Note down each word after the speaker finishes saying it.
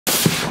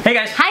Hey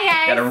guys. Hi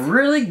guys. Got a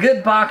really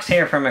good box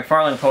here from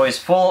McFarlane Toys,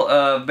 full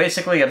of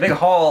basically a big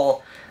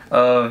haul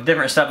of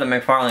different stuff that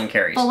McFarlane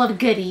carries. Full of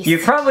goodies.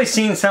 You've probably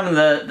seen some of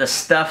the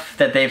stuff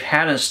that they've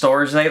had in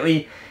stores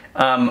lately.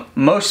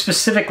 Most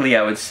specifically,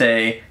 I would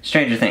say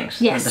Stranger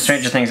Things. Yes. The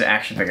Stranger Things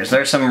action figures.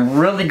 There's some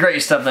really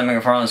great stuff that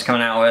McFarlane's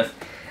coming out with.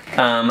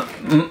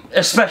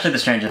 Especially the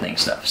Stranger Things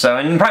stuff. So,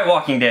 and probably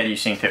Walking Dead you've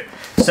seen too.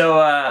 So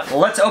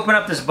let's open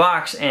up this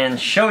box and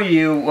show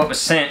you what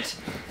was sent.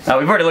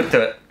 We've already looked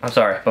through it. I'm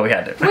sorry, but we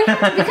had to. We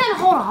couldn't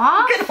hold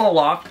off. We couldn't hold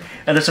off.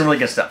 And there's some really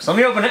good stuff. So let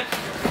me open it.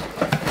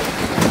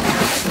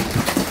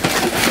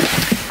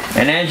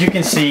 And as you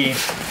can see,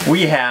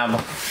 we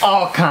have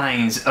all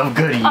kinds of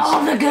goodies.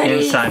 All the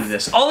goodies. Inside of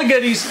this. All the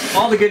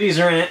goodies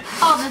are in it.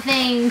 All the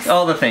things.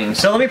 All the things.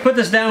 So let me put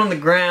this down on the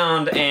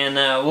ground and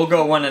we'll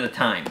go one at a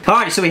time.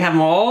 Alrighty, so we have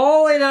them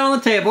all laid out on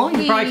the table.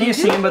 You probably can't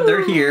see them, but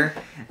they're here.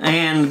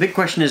 And the big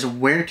question is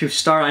where to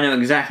start. I know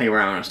exactly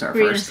where I want to start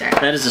first.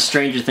 That is the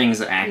Stranger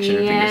Things action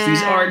figures.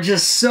 These are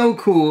just so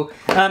cool.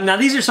 Now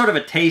these are sort of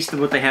a taste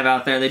of what they have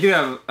out there. They do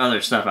have other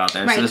stuff out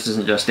there, so this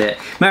isn't just it.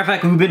 Matter of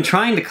fact, we've been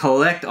trying to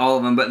collect all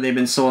of them, but they've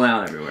been sold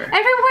out everywhere.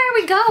 Everywhere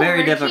we go.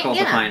 Very difficult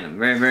to find them.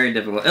 Very, very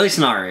difficult. At least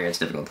in our area, it's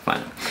difficult to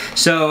find them.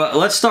 So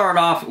let's start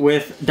off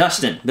with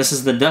Dustin. This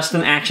is the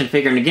Dustin action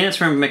figure, and again, it's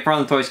from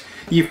McFarlane Toys.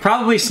 You've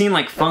probably seen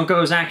like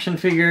Funko's action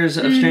figures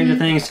of Stranger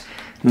Things.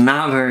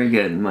 Not very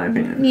good, in my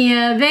opinion.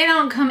 Yeah, they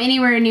don't come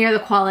anywhere near the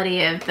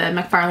quality of the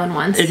McFarlane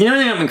ones. If you know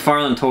anything about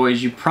McFarlane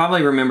Toys, you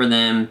probably remember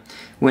them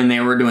when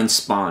they were doing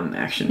Spawn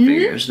action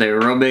figures. They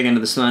were real big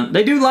into the Spawn.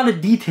 They do a lot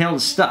of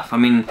detailed stuff. I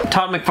mean,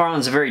 Todd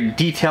McFarlane's a very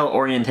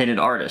detail-orientated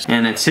artist,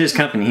 and it's his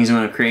company. He's the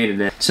one who created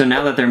it. So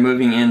now that they're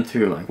moving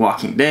into like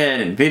Walking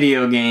Dead and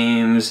video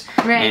games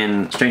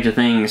and Stranger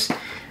Things,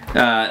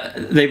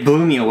 they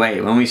blew me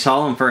away. When we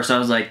saw them first, I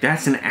was like,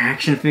 that's an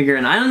action figure,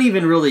 and I don't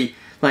even really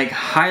like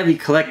highly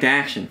collect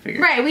action figures.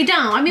 Right, we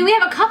don't. I mean, we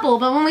have a couple,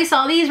 but when we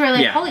saw these, we're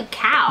like, holy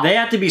cow. They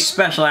have to be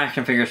special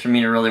action figures for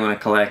me to really want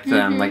to collect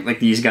them.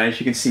 Like these guys,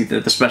 you can see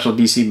the special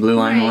DC Blue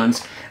Line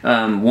ones.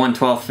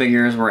 1/12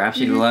 figures we're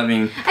absolutely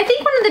loving. I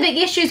think one of the big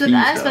issues with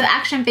us with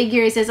action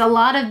figures is a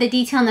lot of the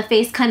detail in the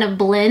face kind of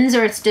blends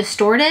or it's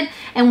distorted.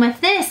 And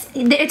with this,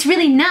 it's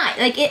really not.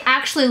 Like, it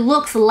actually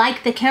looks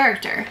like the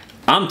character.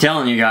 I'm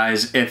telling you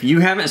guys, if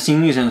you haven't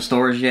seen these in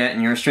stores yet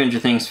and you're Stranger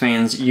Things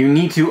fans, you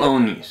need to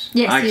own these.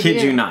 Yes, I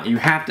kid you not. You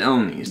have to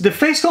own these. The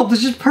face sculpt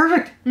is just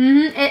perfect.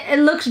 It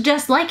looks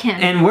just like him.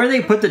 And where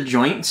they put the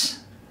joints,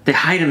 they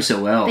hide them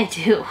so well. They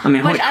do. I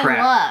mean, holy crap.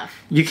 I love.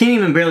 You can't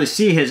even barely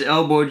see his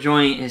elbow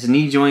joint. His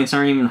knee joints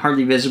aren't even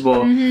hardly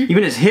visible.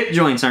 Even his hip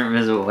joints aren't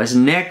visible. His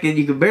neck,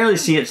 you can barely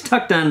see it. It's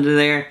tucked under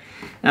there.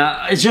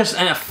 It's just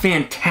a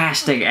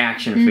fantastic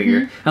action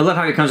figure. I love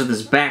how he comes with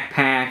this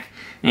backpack.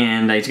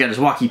 And he's got his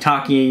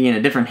walkie-talkie in a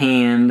different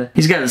hand.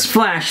 He's got his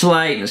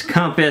flashlight and his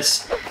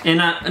compass. And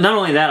not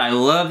only that, I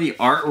love the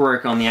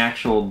artwork on the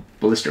actual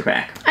blister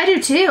pack. I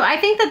do too. I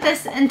think that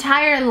this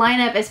entire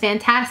lineup is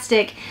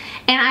fantastic.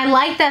 And I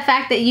like the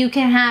fact that you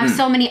can have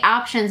so many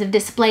options of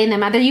displaying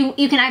them.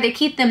 You can either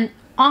keep them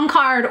on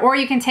card or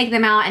you can take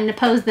them out and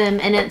pose them,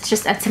 and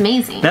that's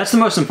amazing. That's the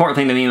most important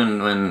thing to me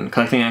when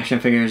collecting action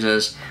figures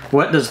is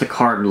what does the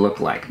card look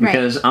like?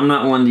 Because I'm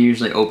not one to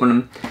usually open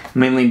them,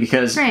 mainly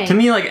because to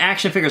me, like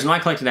action figures, when I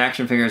collected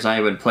action figures, I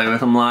would play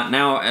with them a lot.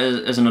 Now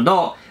as an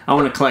adult, I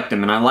want to collect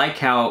them, and I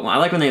like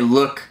when they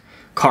look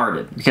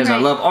carded because I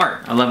love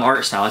art. I love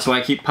art style. That's why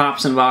I keep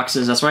pops in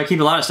boxes. That's why I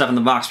keep a lot of stuff in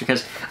the box,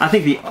 because I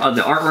think the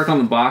artwork on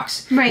the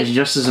box is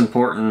just as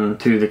important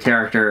to the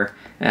character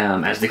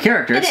as the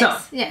character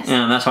itself. Yes.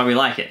 And that's why we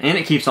like it. And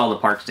it keeps all the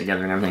parts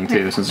together and everything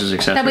too, since there's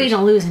accessories. That way you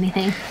don't lose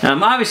anything.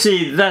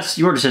 Obviously, that's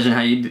your decision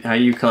how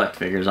you collect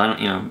figures. I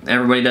don't,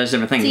 everybody does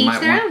different things. To each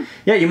their own.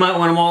 Yeah, you might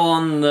want them all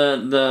on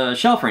the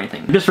shelf or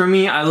anything. Just for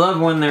me, I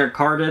love when they're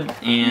carded,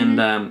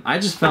 and I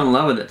just fell in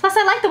love with it. Plus,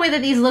 I like the way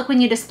that these look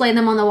when you display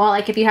them on the wall.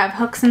 Like if you have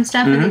hooks and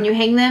stuff, and then you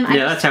hang them. I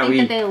just think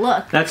that they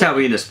look. That's how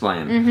we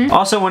display them.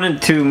 Also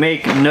wanted to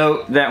make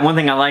note that one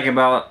thing I like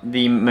about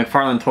the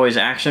McFarlane Toys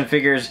action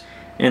figures,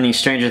 and these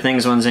Stranger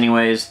Things ones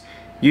anyways,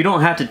 you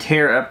don't have to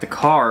tear up the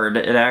card.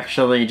 It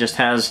actually just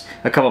has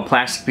a couple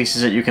plastic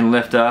pieces that you can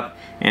lift up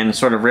and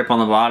sort of rip on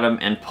the bottom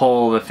and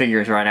pull the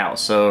figures right out.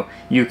 So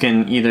you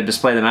can either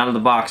display them out of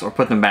the box or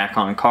put them back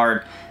on a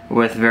card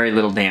with very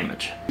little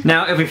damage.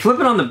 Now, if we flip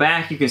it on the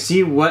back, you can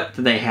see what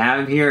they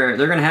have here.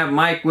 They're gonna have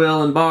Mike,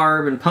 Will, and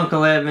Barb, and Punk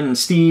 11, and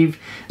Steve.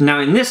 Now,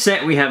 in this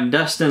set, we have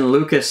Dustin,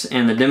 Lucas,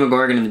 and the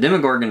Demogorgon, and the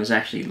Demogorgon is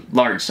actually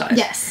large size.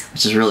 Yes.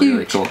 Which is really,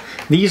 really cool.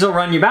 These will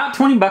run you about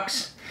 20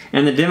 bucks.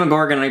 And the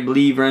Demogorgon, I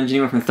believe, runs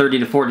anywhere from 30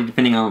 to 40,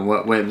 depending on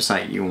what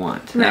website you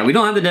want. We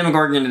don't have the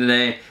Demogorgon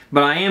today,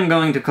 but I am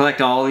going to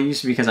collect all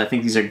these because I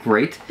think these are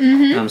great.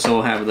 So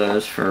we'll have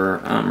those for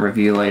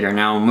review later.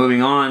 Now,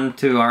 moving on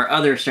to our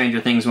other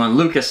Stranger Things one,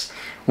 Lucas,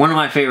 one of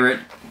my favorite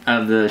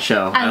of the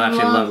show. I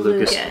actually love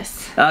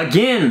Lucas.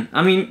 Again,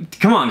 I mean,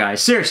 come on,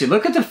 guys. Seriously,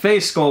 look at the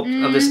face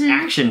sculpt of this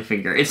action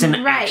figure. It's an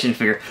action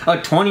figure. A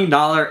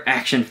 $20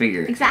 action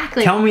figure.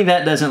 Exactly. Tell me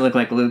that doesn't look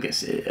like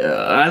Lucas.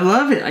 I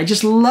love it. I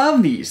just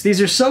love these.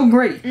 These are so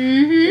great.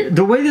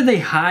 The way that they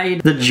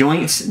hide the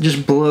joints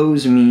just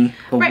blows me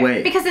away.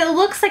 Right, because it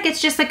looks like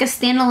it's just like a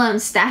standalone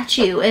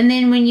statue, and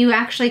then when you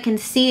actually can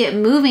see it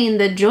moving,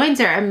 the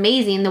joints are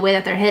amazing the way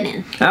that they're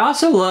hidden. I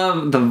also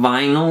love the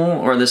vinyl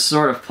or this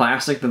sort of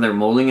plastic that they're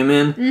molding them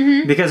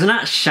in because they're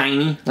not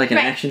shiny like an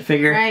action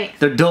figure. Right.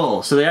 They're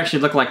dull, so they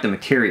actually look like the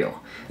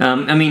material.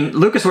 I mean,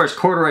 Lucas wears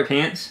corduroy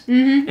pants,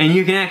 and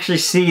you can actually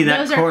see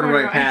that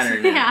corduroy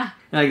pattern. Yeah.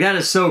 Like, that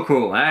is so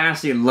cool. I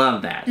absolutely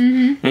love that.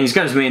 And he's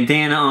got his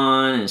bandana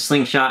on and his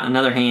slingshot in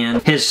another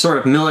hand. His sort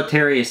of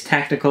military, his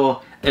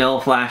tactical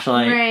L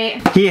flashlight.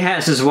 Right. He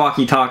has his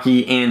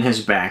walkie-talkie and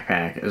his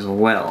backpack as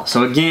well.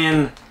 So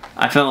again,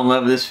 I fell in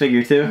love with this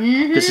figure too.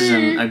 This is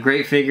a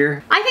great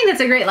figure. I think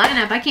that's a great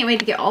lineup. I can't wait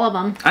to get all of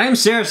them. I am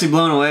seriously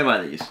blown away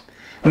by these.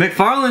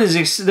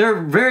 McFarlane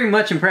they're very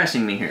much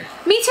impressing me here.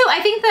 Me too. I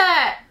think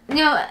that, you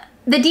know,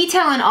 the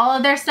detail in all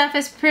of their stuff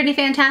is pretty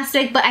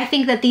fantastic, but I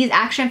think that these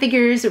action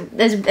figures,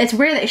 it's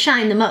where they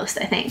shine the most,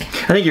 I think.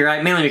 I think you're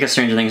right, mainly because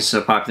Stranger Things is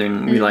so popular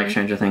and we like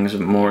Stranger Things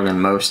more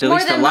than most. At more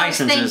least than the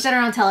licenses. Most things that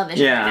are on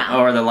television right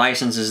now. Or the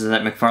licenses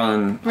that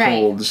McFarlane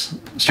holds.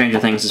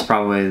 Stranger Things is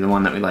probably the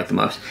one that we like the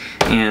most.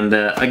 And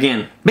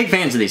again, big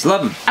fans of these.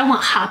 Love them. I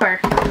want Hopper.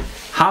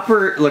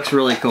 Hopper looks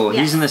really cool.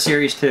 Yes. He's in the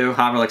series too.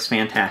 Hopper looks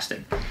fantastic.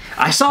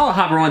 I saw a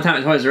Hopper one time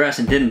at Toys R Us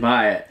and didn't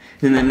buy it.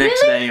 Then the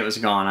next day it was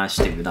gone. I was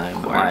stupid. I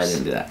don't know why I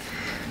didn't do that.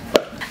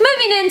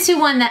 Moving into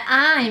one that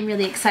I'm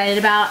really excited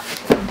about,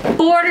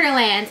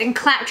 Borderlands and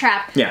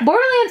Claptrap. Yeah.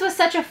 Borderlands was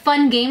such a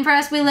fun game for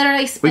us. We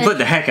literally spent played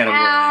the heck out of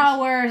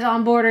hours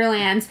on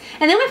Borderlands.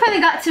 And then we finally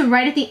got to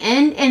right at the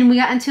end and we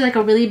got into like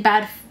a really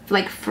bad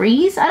like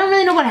freeze. I don't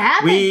really know what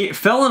happened. We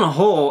fell in a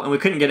hole and we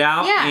couldn't get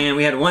out. Yeah. And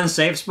we had one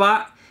safe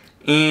spot.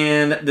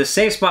 And the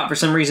safe spot for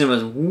some reason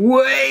was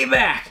way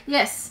back.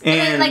 Yes.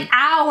 And like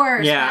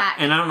hours Yeah, back.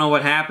 and I don't know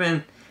what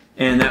happened.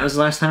 And that was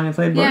the last time I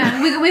played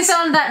Borderlands. Yeah, we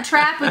fell into that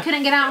trap. We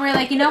couldn't get out and we were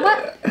like, you know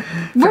what?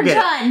 We're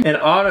done. It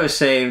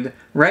auto-saved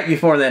right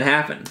before that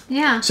happened.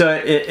 Yeah. So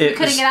we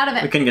couldn't get out of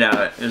it. We couldn't get out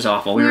of it. It was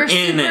awful. We were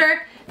in it.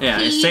 Yeah,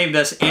 it saved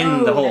us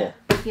in the hole.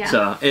 Yeah.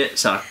 So it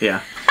sucked,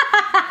 yeah.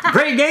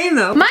 Great game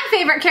though. My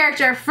favorite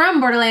character from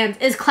Borderlands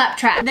is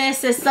Claptrap.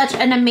 This is such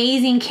an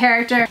amazing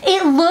character.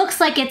 It looks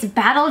like it's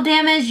battle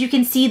damage. You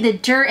can see the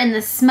dirt and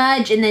the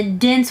smudge and the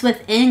dents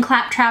within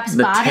Claptrap's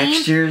body.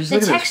 Textures. The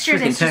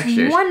textures. It's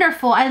just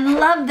wonderful. I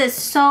love this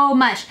so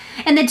much.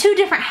 And the two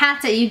different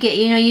hats that you get,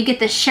 you know, you get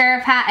the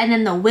sheriff hat and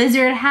then the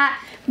wizard hat.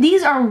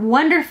 These are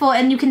wonderful,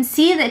 and you can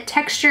see the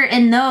texture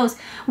in those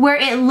where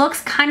it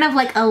looks kind of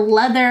like a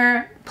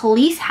leather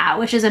police hat,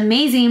 which is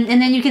amazing,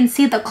 and then you can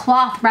see the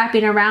cloth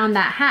wrapping around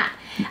that hat.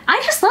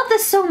 I just love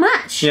this so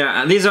much.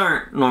 Yeah, these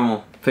aren't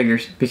normal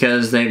figures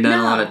because they've done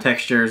a lot of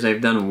textures. They've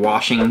done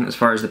washing as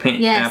far as the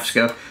paint apps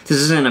go. This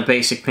isn't a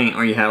basic paint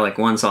where you have like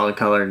one solid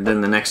color then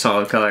the next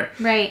solid color.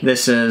 Right.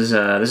 This is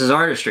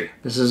artistry.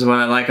 This is what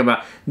I like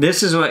about.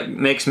 This is what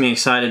makes me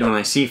excited when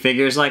I see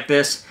figures like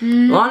this. A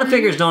lot of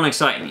figures don't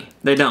excite me.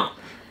 They don't.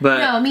 But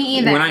no, me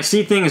either. When I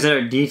see things that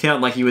are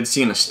detailed like you would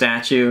see in a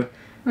statue,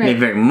 they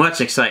very much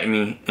excite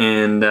me.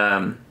 And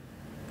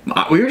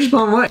we were just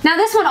blown away. Now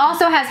this one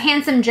also has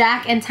Handsome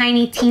Jack and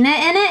Tiny Tina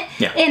in it.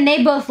 Yeah. And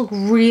they both look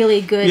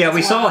really good. Yeah,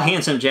 we saw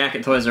Handsome Jack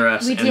at Toys R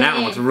Us, and that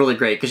one was really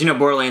great. Because you know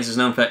Borderlands is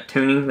known for that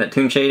tuning, that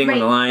toon shading with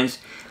the lines.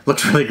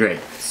 Looks really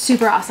great.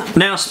 Super awesome.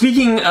 Now,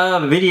 speaking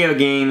of video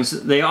games,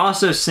 they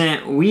also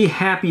sent We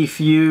Happy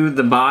Few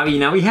the Bobby.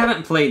 Now, we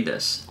haven't played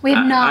this. We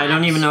have not. I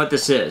don't even know what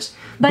this is.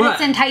 But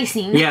it's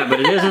enticing. Yeah, but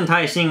it is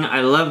enticing.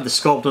 I love the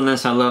sculpt on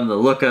this. I love the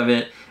look of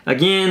it.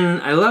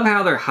 Again, I love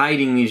how they're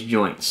hiding these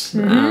joints.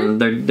 They're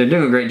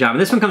doing a great job.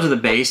 And this one comes with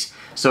a base,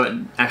 so it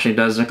actually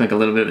does look like a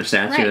little bit of a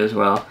statue as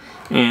well.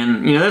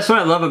 And, you know, that's what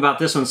I love about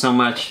this one so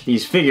much,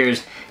 these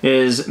figures,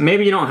 is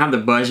maybe you don't have the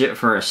budget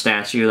for a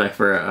statue, like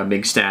for a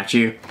big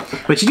statue,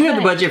 but you do have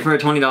the budget for a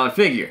 $20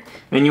 figure,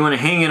 and you want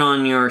to hang it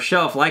on your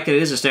shelf like it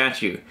is a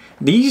statue.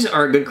 These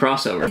are a good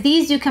crossover.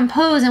 These you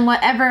compose in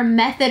whatever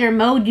method or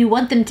mode you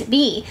want them to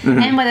be.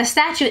 And with a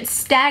statue, it's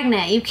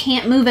stagnant. You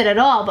can't move it at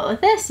all, but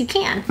with this, you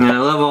can. And I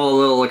love all the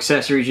little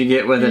accessories you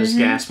get with it, this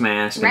gas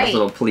mask, and this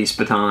little police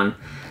baton.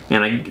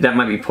 And that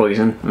might be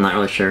poison. I'm not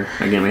really sure.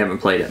 Again, we haven't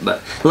played it,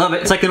 but love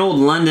it. It's like an old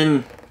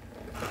London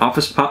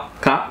office cop,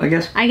 I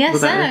guess. I guess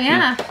so,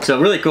 yeah.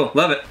 So really cool.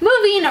 Love it.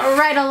 Moving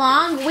right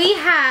along, we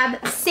have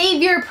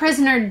Savior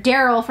Prisoner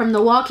Daryl from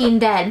The Walking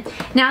Dead.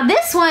 Now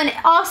this one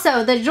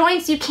also, the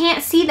joints, you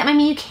can't see them. I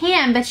mean, you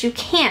can, but you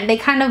can't. They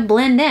kind of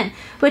blend in,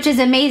 which is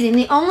amazing.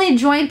 The only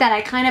joint that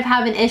I kind of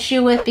have an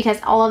issue with, because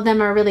all of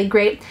them are really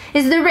great,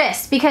 is the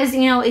wrist, because,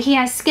 you know, he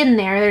has skin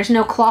there. There's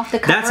no cloth to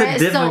cover it.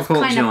 That's a difficult so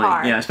it's kind joint. of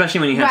hard. Yeah,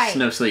 especially when he has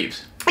no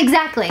sleeves.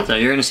 Exactly. So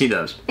you're going to see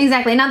those.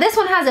 Exactly. Now this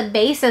one has a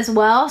base as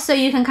well, so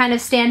you can kind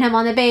of stand him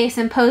on the base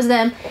and pose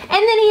them. And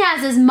then he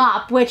has his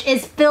mop, which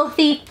is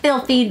filthy,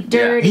 filthy,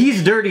 dirty. Yeah,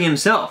 he's dirty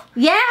himself.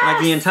 Yeah.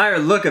 Like the entire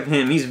look of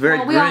him, he's very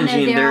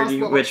grungy and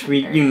dirty, which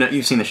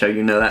you've seen the show,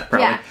 you know that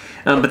probably. Yeah.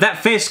 But that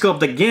face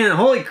sculpt again,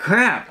 holy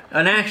crap,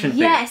 an action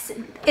figure. Yes,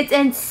 it's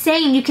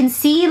insane. You can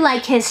see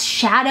like his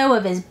shadow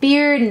of his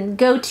beard and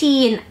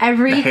goatee and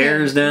everything. The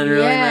hair's done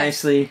really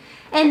nicely.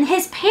 And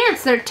his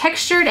pants, they're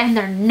textured and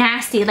they're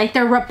nasty. Like,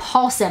 they're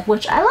repulsive,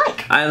 which I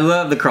like. I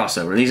love the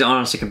crossover. These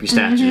honestly could be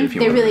statues if you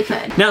want. They really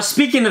could. Now,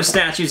 speaking of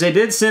statues, they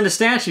did send a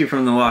statue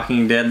from The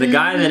Walking Dead. The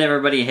guy that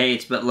everybody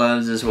hates but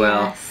loves as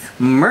well. Yes.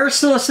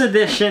 Merciless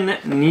Edition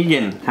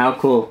Negan. How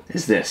cool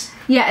is this?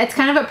 Yeah, it's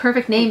kind of a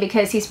perfect name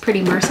because he's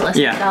pretty merciless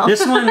himself.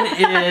 This one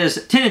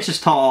is 10 inches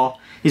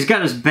tall. He's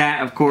got his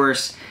bat, of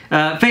course.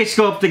 Face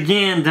sculpt,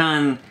 again,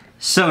 done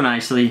so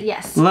nicely.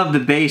 Yes. Love the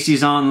base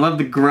he's on. Love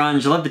the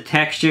grunge. Love the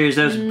textures.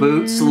 Those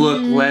boots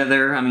look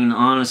leather. I mean,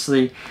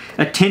 honestly.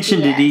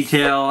 Attention to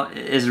detail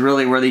is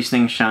really where these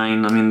things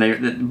shine. I mean,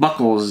 the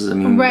buckles. I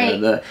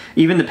mean,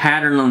 even the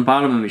pattern on the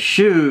bottom of his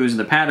shoes,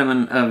 the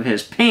pattern of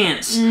his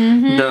pants,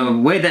 the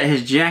way that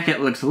his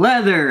jacket looks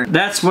leather.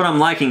 That's what I'm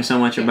liking so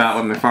much about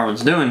what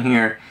McFarlane's doing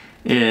here.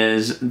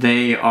 Is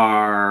they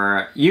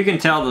are, you can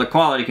tell that the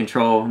quality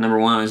control, number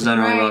one, is done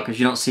really well because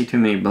you don't see too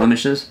many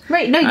blemishes.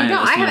 Right, no, you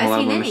don't. I haven't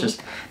seen any.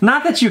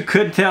 Not that you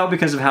could tell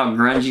because of how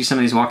grungy some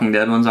of these Walking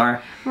Dead ones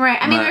are. Right,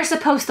 I mean, they're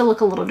supposed to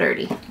look a little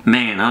dirty.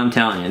 Man, I'm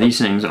telling you, these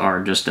things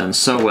are just done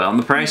so well. And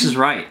the price is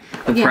right.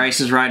 The price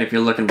is right if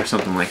you're looking for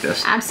something like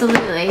this.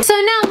 Absolutely. So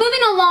now, moving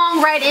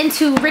along right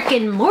into Rick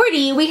and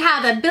Morty, we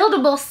have a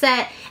buildable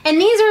set. And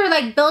these are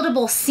like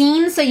buildable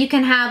scenes, so you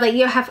can have, like,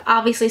 you have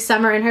obviously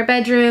Summer in her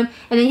bedroom,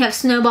 and then you have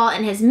Snowball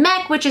in his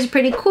mech, which is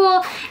pretty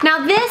cool.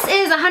 Now this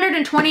is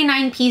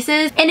 129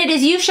 pieces, and it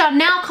is You Shall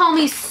Now Call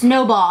Me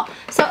Snowball.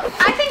 So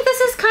I think this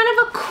is kind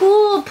of a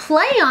cool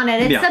play on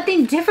it. It's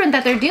something different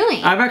that they're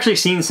doing. I've actually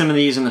seen some of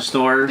these in the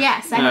store.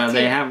 Yes, I have too.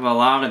 They have a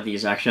lot of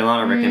these, actually, a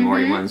lot of Rick and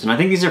Morty ones. And I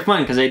think these are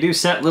fun because they do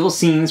set little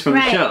scenes from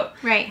the show.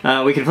 Right.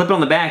 We can flip it on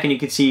the back and you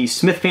can see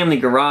Smith Family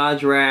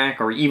Garage Rack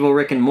or Evil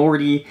Rick and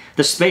Morty.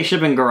 The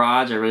Spaceship and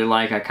Garage I really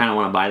like. I kind of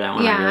want to buy that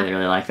one. I really,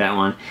 really like that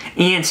one.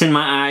 Ants in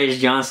My Eyes,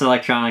 Johnson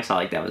Electronics. I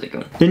like that. Was a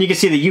good one. Then you can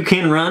see the You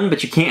Can Run,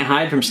 But You Can't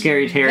Hide from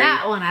Scary Terry.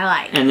 That one I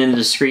like. And then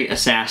Discreet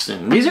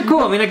Assassin. These are cool.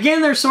 I mean,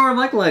 again, they're sort of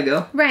like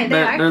Lego. Right,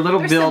 they're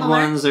little build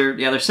ones.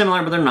 They're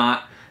similar, but they're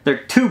not.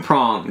 They're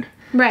two-pronged.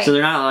 Right. So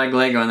they're not like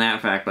Lego in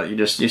that fact, but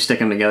you stick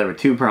them together with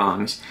two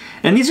prongs.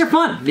 And these are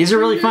fun. These are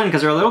really fun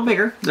because they're a little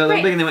bigger. They're a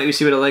little bigger than what you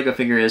see what a Lego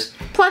figure is.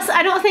 Plus,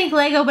 I don't think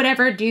Lego would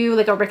ever do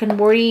like a Rick and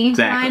Morty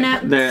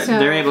lineup.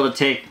 They're able to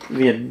take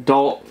the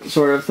adult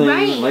sort of thing.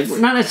 Right. Like,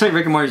 not necessarily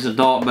Rick and Morty's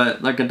adult,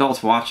 but like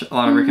adults watch a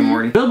lot of Rick and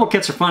Morty. Buildable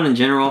kits are fun in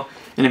general.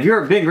 And if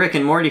you're a big Rick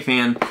and Morty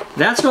fan,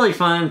 that's really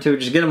fun to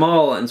just get them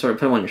all and sort of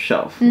put them on your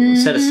shelf.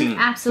 Set a scene.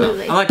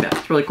 Absolutely. So, I like that.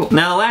 It's really cool.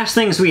 Now, the last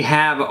things we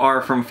have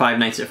are from Five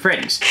Nights at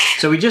Freddy's.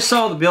 So we just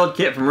saw the build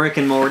kit from Rick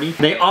and Morty.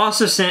 They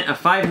also sent a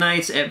Five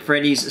Nights at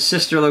Freddy's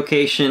sister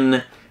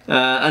location,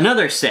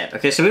 another set.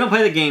 Okay, so we don't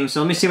play the game,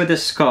 so let me see what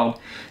this is called.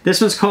 This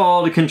one's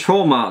called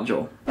Control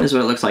Module. This is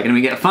what it looks like. And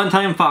we get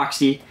Funtime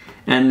Foxy.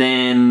 And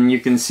then you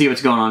can see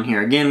what's going on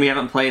here. Again, we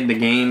haven't played the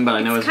game, but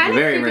I know it's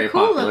very, very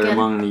popular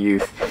among the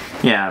youth.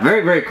 Yeah,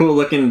 very, very cool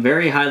looking,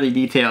 very highly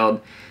detailed.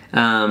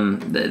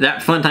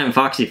 That Funtime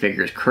Foxy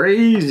figure is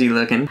crazy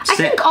looking. I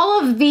think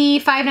all of the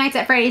Five Nights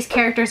at Freddy's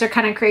characters are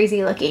kind of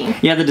crazy looking.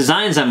 Yeah, the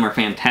designs of them are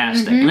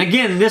fantastic. And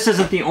again, this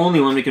isn't the only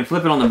one. We can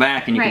flip it on the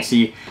back and you can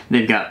see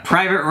they've got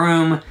Private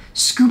Room,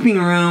 Scooping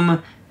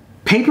Room,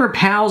 Paper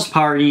Pals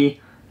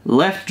Party,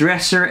 Left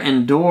Dresser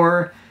and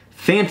Door,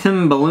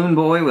 Phantom Balloon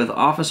Boy with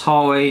Office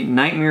Hallway,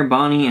 Nightmare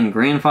Bonnie and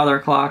Grandfather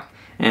Clock,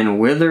 and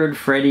Withered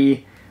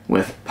Freddy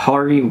with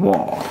Party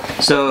Wall.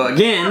 So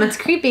again, it's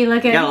creepy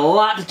looking. Got a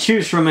lot to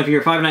choose from if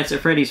you're a Five Nights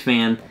at Freddy's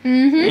fan.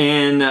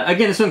 And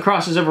again, this one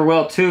crosses over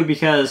well too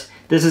because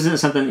this isn't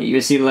something that you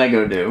would see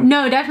Lego do.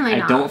 No, definitely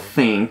not. I don't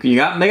think. They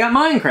got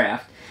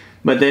Minecraft.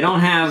 But they don't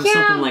have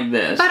something like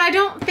this. But I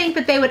don't think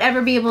that they would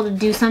ever be able to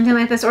do something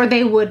like this, or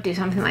they would do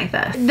something like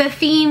this. The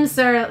themes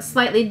are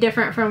slightly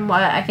different from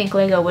what I think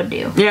Lego would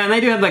do. Yeah, and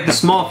they do have like the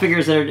small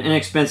figures that are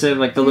inexpensive,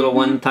 like the little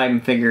one-time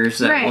figures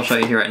that we'll show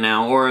you here right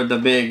now, or the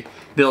big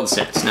build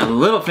sets. Now the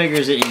little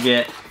figures that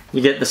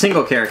you get the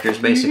single characters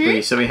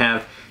basically. So we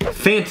have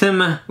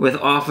Phantom with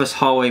Office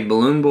Hallway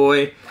Balloon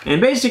Boy,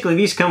 and basically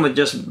these come with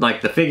just like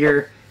the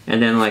figure,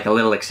 and then like a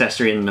little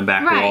accessory in the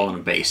back wall and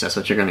a base. That's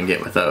what you're gonna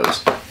get with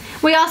those.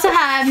 We also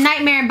have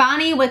Nightmare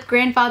Bonnie with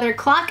Grandfather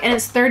Clock, and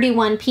it's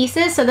 31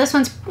 pieces. So this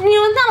one's, you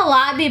know, it's not a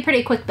lot. It'd be a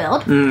pretty quick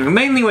build.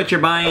 Mainly what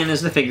you're buying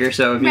is the figure.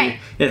 So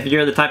if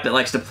you're the type that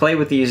likes to play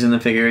with these in the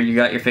figure, you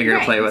got your figure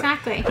to play with.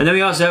 Exactly. And then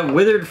we also have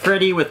Withered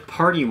Freddy with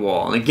Party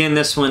Wall. And again,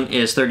 this one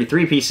is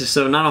 33 pieces,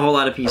 so not a whole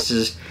lot of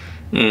pieces.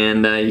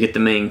 and you get the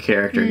main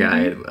character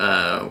guy,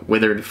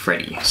 Withered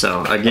Freddy.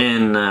 So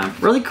again,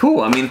 really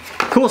cool. I mean,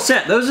 cool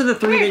set. Those are the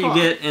three that you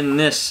get in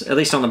this, at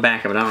least on the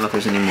back of it. I don't know if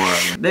there's any more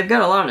of them. They've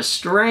got a lot of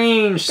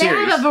strange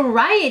series. They have a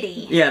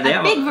variety. Yeah, they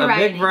have a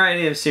variety. big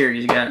variety of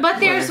series. You got, but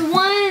there's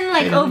one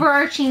like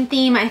overarching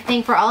theme, I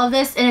think, for all of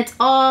this, and it's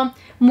all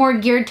more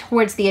geared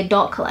towards the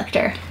adult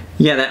collector.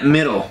 Yeah, that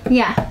middle.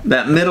 Yeah.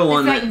 That middle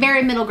one. It's like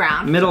very middle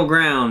ground. Middle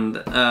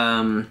ground.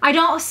 I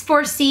don't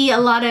foresee a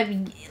lot of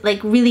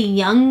like really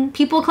young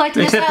people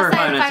collecting this outside of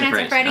Five Nights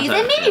at Freddy's,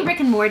 and maybe Rick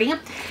and Morty, and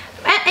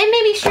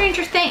maybe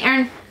Stranger Things,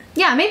 or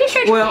yeah, maybe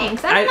Stranger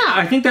Things. I don't know.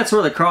 I think that's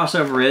where the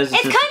crossover is.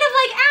 It's kind of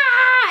like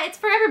it's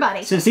for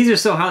everybody. Since these are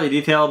so highly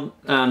detailed,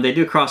 they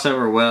do cross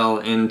over well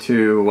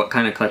into what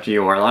kind of collector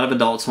you are. A lot of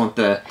adults want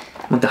the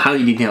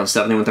highly detailed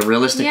stuff. They want the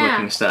realistic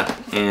looking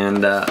stuff,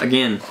 and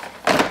again,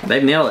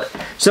 they've nailed it.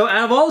 So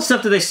out of all the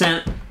stuff that they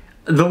sent,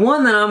 the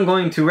one that I'm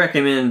going to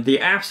recommend the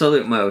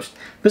absolute most,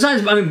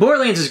 besides, I mean,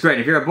 Borderlands is great.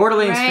 If you're a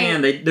Borderlands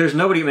fan, there's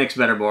nobody who makes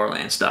better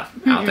Borderlands stuff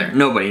out there.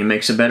 Nobody who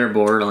makes a better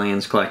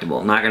Borderlands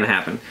collectible. Not going to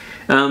happen.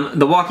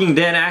 The Walking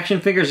Dead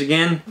action figures,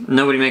 again,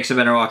 nobody makes a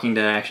better Walking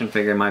Dead action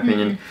figure in my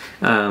opinion.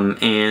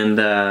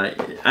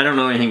 I don't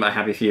know anything about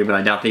Happy Few, but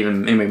I doubt that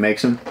even anybody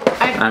makes them.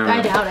 I don't know.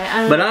 I doubt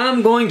it. But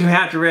I'm going to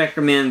have to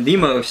recommend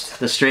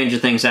the Stranger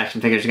Things action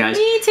figures, guys.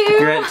 Me too.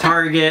 If you're at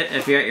Target,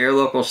 if you're at your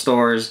local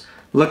stores,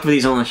 look for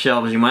these on the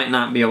shelves. You might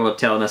not be able to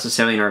tell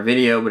necessarily in our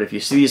video, but if you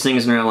see these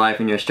things in real life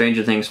and you're a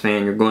Stranger Things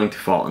fan, you're going to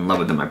fall in love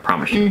with them, I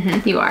promise you.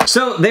 You are.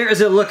 So there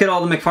is a look at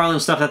all the McFarlane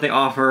stuff that they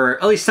offer,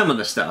 at least some of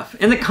the stuff.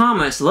 In the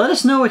comments, let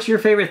us know what your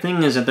favorite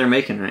thing is that they're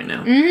making right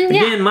now.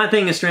 Again, my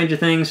thing is Stranger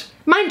Things.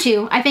 Mine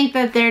too. I think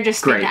that they're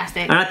just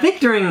fantastic. And I think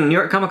during New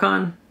York Comic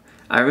Con,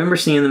 I remember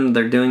seeing them,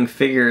 they're doing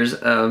figures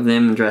of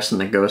them dressed in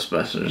the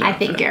Ghostbusters. I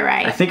think you're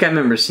right. I think I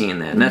remember seeing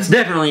that. And that's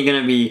definitely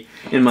going to be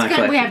in my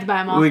collection. We have to buy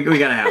them all. We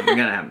got to have them. We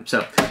got to have them.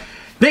 So,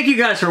 thank you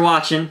guys for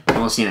watching, and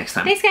we'll see you next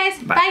time. Thanks,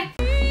 guys. Bye.